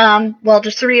 well,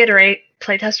 just to reiterate,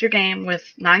 playtest your game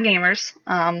with non-gamers.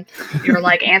 Your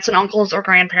like aunts and uncles or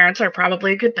grandparents are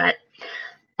probably a good bet.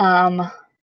 Um,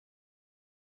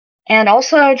 and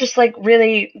also just like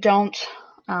really don't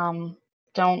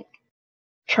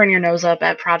turn your nose up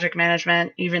at project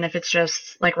management, even if it's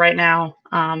just like right now.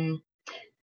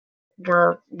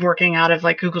 We're working out of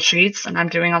like Google Sheets, and I'm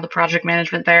doing all the project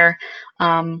management there.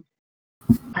 I'm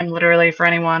literally, for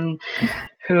anyone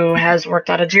who has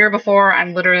worked out of Jira before,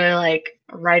 I'm literally like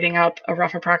writing up a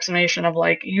rough approximation of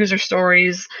like user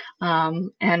stories,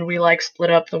 and we like split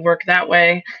up the work that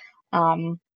way.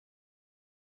 Um,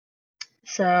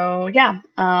 so yeah,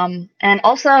 and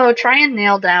also try and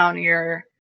nail down your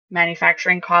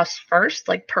manufacturing costs first,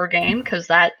 like per game, because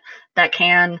that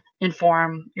can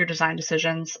inform your design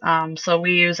decisions. So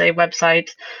we use a website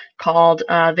called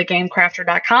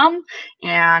thegamecrafter.com,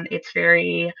 and it's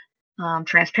very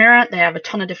transparent. They have a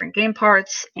ton of different game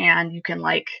parts, and you can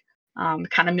like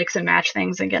kind of mix and match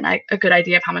things and get a good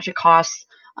idea of how much it costs.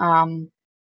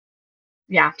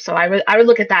 Yeah, so I would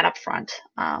look at that up front,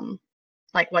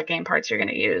 like what game parts you're going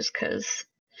to use,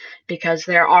 because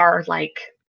there are like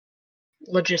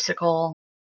logistical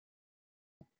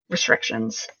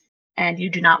restrictions, and you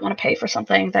do not want to pay for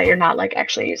something that you're not like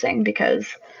actually using, because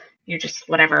you just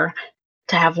whatever,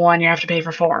 to have one you have to pay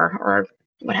for four or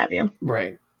what have you.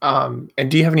 Right. And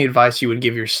do you have any advice you would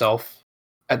give yourself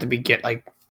at the begin, like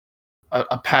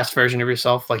a past version of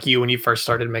yourself, like you when you first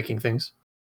started making things?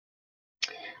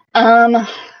 Um,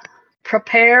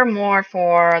 prepare more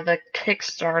for the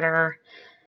Kickstarter,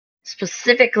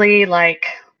 specifically like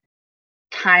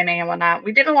timing and whatnot.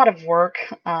 We did a lot of work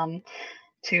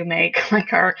to make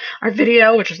like our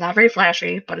video, which is not very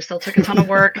flashy, but it still took a ton of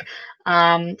work.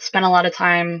 Spent a lot of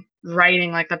time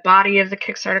writing like the body of the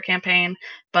Kickstarter campaign,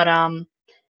 but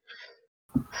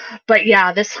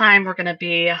yeah, this time I'm gonna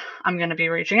be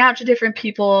reaching out to different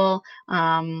people,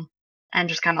 and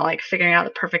just kind of like figuring out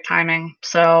the perfect timing.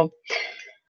 So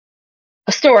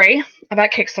a story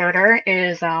about Kickstarter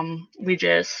is we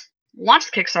just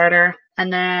launched Kickstarter,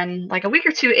 and then like a week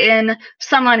or two in,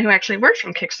 someone who actually works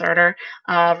from Kickstarter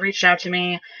reached out to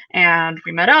me, and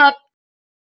we met up,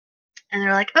 and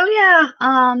they're like, oh yeah,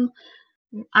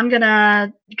 I'm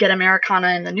gonna get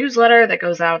Americana in the newsletter that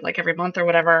goes out like every month or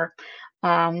whatever.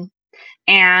 um,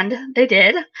 and they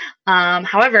did.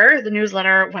 However, the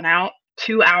newsletter went out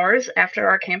 2 hours after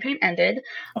our campaign ended.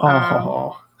 um,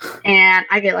 Oh, and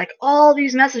I get like all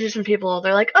these messages from people.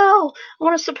 They're like, "Oh, I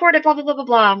want to support it." Blah blah blah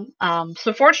blah blah.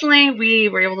 So fortunately, we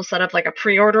were able to set up like a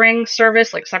pre-ordering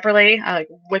service like separately. I like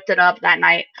whipped it up that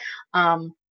night.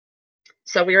 Um,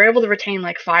 so we were able to retain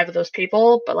like 5 of those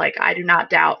people. But like, I do not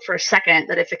doubt for a second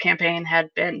that if the campaign had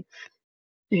been,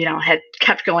 had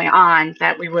kept going on,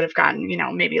 that we would have gotten,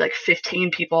 maybe like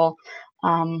 15 people.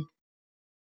 Um,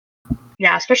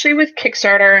 yeah, especially with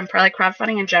Kickstarter and probably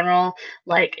crowdfunding in general,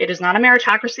 like it is not a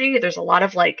meritocracy. There's a lot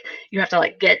of like you have to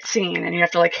like get seen, and you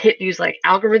have to like hit these like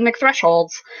algorithmic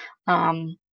thresholds.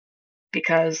 Um,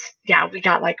 because yeah, we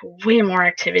got like way more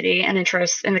activity and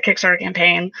interest in the Kickstarter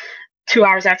campaign 2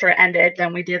 hours after it ended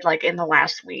than we did like in the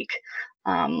last week.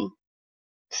 Um,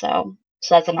 so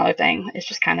that's another thing. It's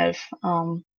just kind of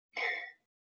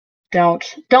don't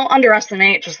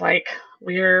underestimate just like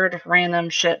weird random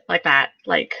shit like that.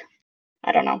 Like,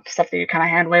 I don't know, stuff that you kind of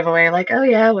hand wave away, like, oh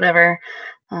yeah, whatever.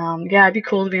 Yeah, it'd be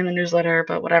cool to be in the newsletter,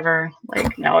 but whatever.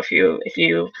 Like, no, if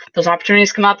you those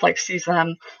opportunities come up, like seize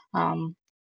them. Um,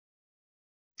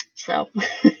 so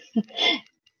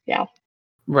yeah.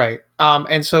 right.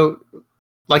 And so,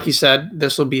 like you said,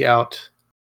 this will be out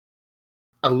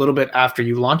a little bit after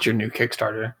you launch your new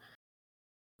Kickstarter.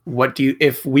 what do you,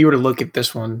 if we were to look at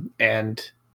this one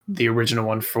and the original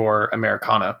one for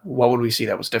Americana, what would we see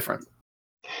that was different?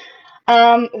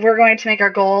 We're going to make our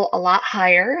goal a lot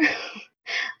higher.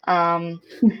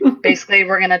 Basically,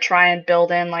 we're going to try and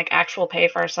build in like actual pay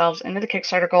for ourselves into the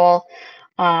Kickstarter goal.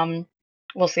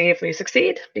 We'll see if we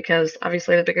succeed, because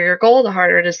obviously the bigger your goal, the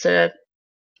harder it is to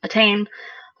attain.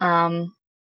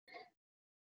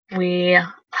 We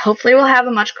hopefully will have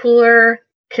a much cooler,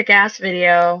 kick-ass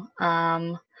video.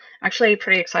 Actually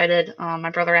pretty excited. My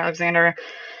brother Alexander,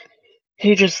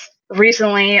 he just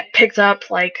recently picked up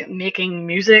like making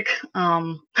music.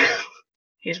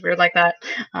 He's weird like that.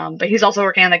 But he's also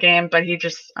working on the game, but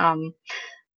he's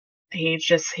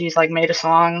like made a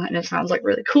song and it sounds like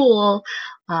really cool.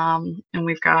 And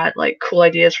we've got like cool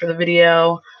ideas for the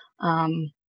video.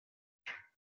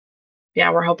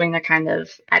 Yeah, we're hoping to kind of,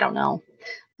 I don't know.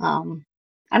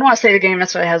 I don't want to say the game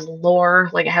necessarily has lore,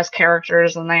 like it has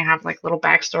characters and they have like little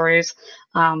backstories.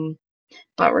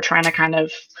 But we're trying to kind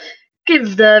of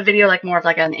give the video like more of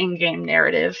like an in-game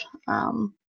narrative.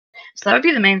 So that would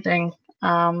be the main thing.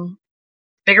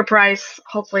 Bigger price,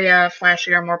 hopefully a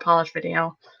flashier, more polished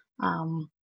video.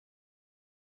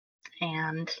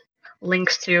 And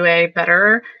links to a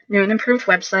better, new and improved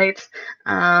website,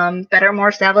 better, more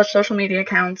established social media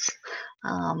accounts.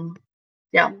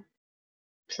 Yeah.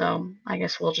 So I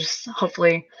guess we'll just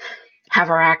hopefully have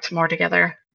our act more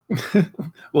together.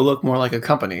 We'll look more like a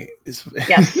company. Yes.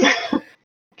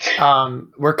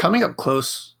 We're coming up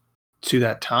close to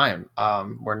that time.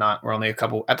 We're only a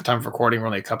couple, at the time of recording, we're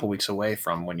only a couple weeks away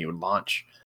from when you would launch.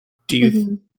 Do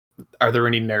you, are there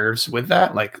any nerves with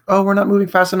that? Like, oh, we're not moving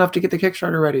fast enough to get the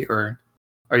Kickstarter ready, or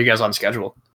are you guys on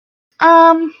schedule?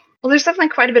 Well, there's definitely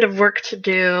quite a bit of work to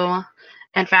do.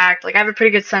 In fact, like I have a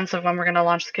pretty good sense of when we're going to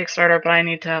launch the Kickstarter, but I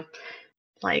need to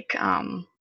like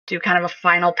do kind of a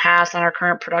final pass on our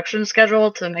current production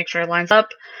schedule to make sure it lines up.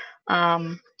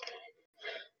 So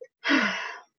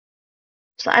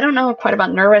I don't know quite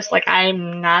about nervous. Like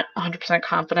I'm not 100%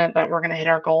 confident that we're going to hit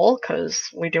our goal, because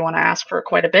we do want to ask for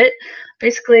quite a bit,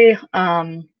 basically.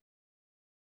 But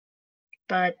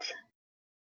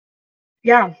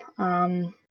yeah,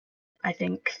 I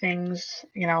think things,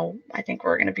 I think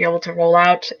we're going to be able to roll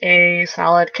out a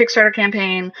solid Kickstarter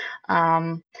campaign.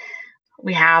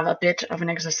 We have a bit of an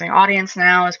existing audience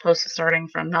now, as opposed to starting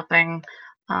from nothing.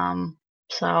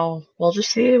 So we'll just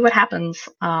see what happens.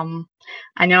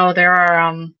 I know there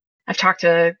are, I've talked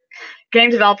to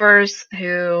game developers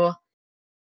who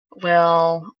we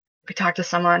talk to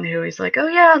someone who is like, oh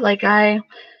yeah, like I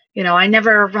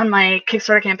never run my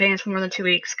Kickstarter campaigns for more than 2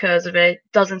 weeks, because if it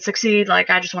doesn't succeed, like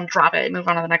I just want to drop it and move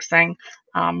on to the next thing.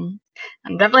 I'm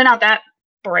definitely not that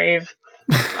brave,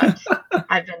 but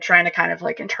I've been trying to kind of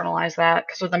like internalize that,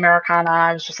 because with Americana,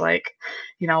 I was just like,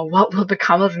 what will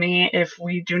become of me if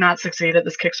we do not succeed at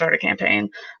this Kickstarter campaign?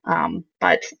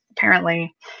 But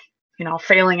apparently,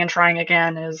 failing and trying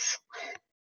again is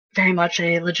very much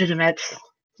a legitimate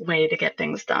way to get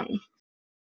things done.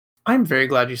 I'm very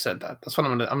glad you said that. That's what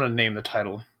I'm gonna name the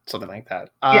title, something like that.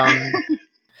 Yeah.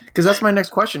 Because that's my next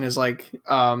question is like,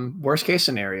 worst case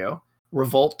scenario,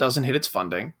 Revolt doesn't hit its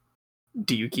funding.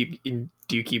 Do you keep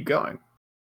going?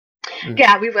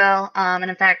 Yeah, we will. And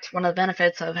in fact, one of the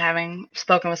benefits of having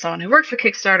spoken with someone who works for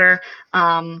Kickstarter,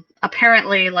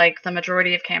 apparently, like the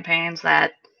majority of campaigns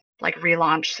that like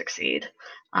relaunch succeed.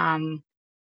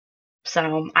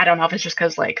 So I don't know if it's just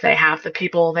because like they have the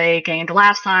people they gained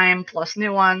last time plus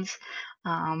new ones.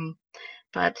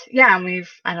 But yeah,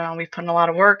 we've put in a lot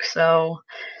of work, so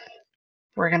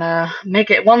we're gonna make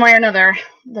it one way or another.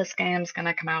 This game's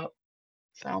gonna come out.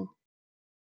 So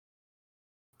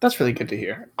that's really good to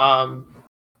hear.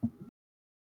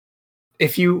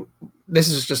 This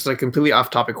is just a completely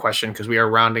off-topic question because we are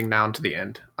rounding down to the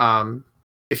end.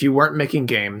 If you weren't making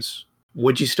games,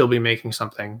 would you still be making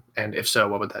something? And if so,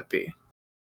 what would that be?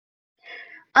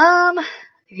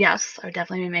 Yes, I would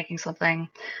definitely be making something.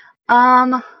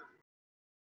 I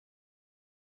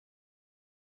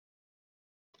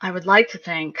would like to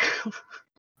think,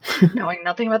 knowing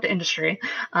nothing about the industry,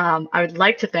 I would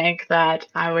like to think that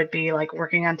I would be like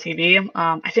working on TV.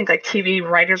 I think like TV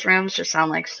writers' rooms just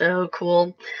sound like so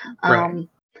cool. Right.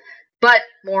 But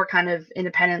more kind of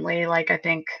independently, like I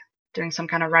think doing some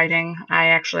kind of writing. I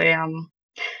actually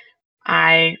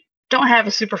I don't have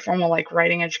a super formal like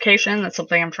writing education. That's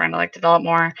something I'm trying to like develop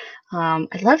more.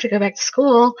 I'd love to go back to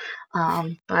school,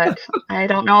 but I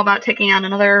don't know about taking on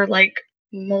another like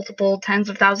multiple tens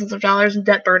of thousands of dollars in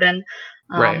debt burden.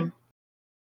 Right.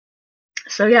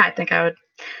 So yeah, I think I would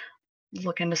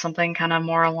look into something kind of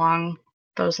more along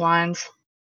those lines.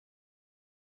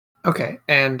 Okay.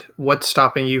 And what's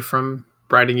stopping you from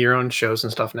writing your own shows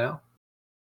and stuff now?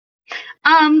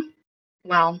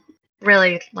 Well,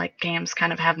 really, like games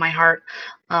kind of have my heart.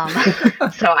 Um,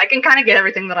 so I can kind of get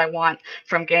everything that I want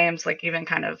from games, like even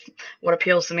kind of what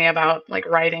appeals to me about like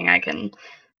writing, I can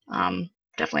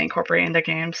definitely incorporate into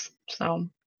games. So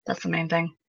that's the main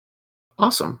thing.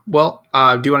 Awesome. Well,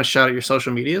 do you want to shout out your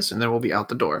social medias, and then we'll be out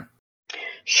the door?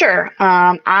 Sure.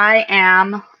 I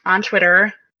am on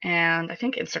Twitter and I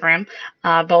think Instagram.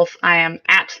 Both I am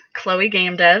at Chloe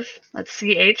Game Dev. That's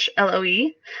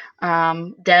CHLOE.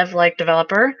 Dev like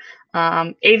developer.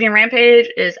 Avian Rampage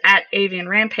is at Avian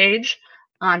Rampage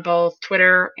on both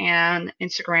Twitter and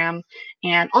Instagram.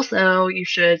 And also, you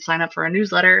should sign up for a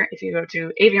newsletter. If you go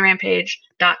to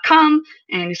avianrampage.com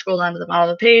and you scroll down to the bottom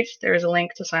of the page, there is a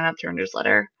link to sign up to our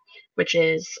newsletter, which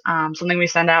is something we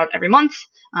send out every month.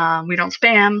 We don't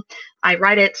spam. I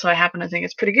write it, so I happen to think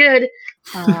it's pretty good.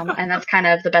 And that's kind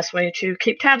of the best way to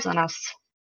keep tabs on us.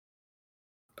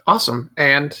 Awesome.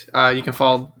 And you can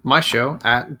follow my show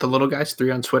at The Little Guys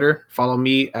 3 on Twitter. Follow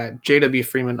me at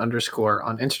JWFreeman _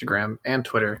 on Instagram and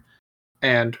Twitter.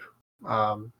 And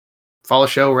follow the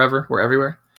show wherever. We're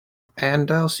everywhere.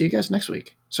 And I'll see you guys next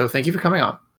week. So thank you for coming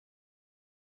on.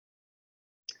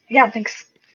 Yeah, thanks.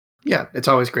 Yeah, it's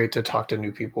always great to talk to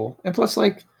new people. And plus,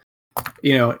 like,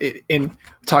 you know, in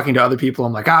talking to other people,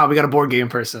 I'm like, we got a board game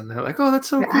person. They're like, oh, that's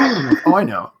so cool. I'm like, oh,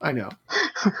 I know.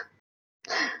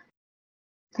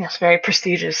 Yes, very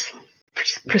prestigious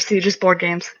board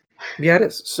games. Yeah, it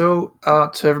is. So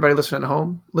to everybody listening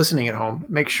at home,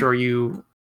 make sure you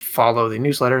follow the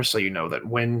newsletter so you know that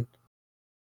when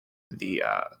the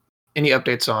any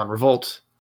updates on Revolt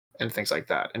and things like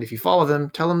that. And if you follow them,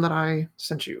 tell them that I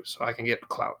sent you so I can get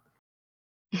clout.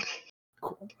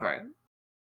 Cool. All right.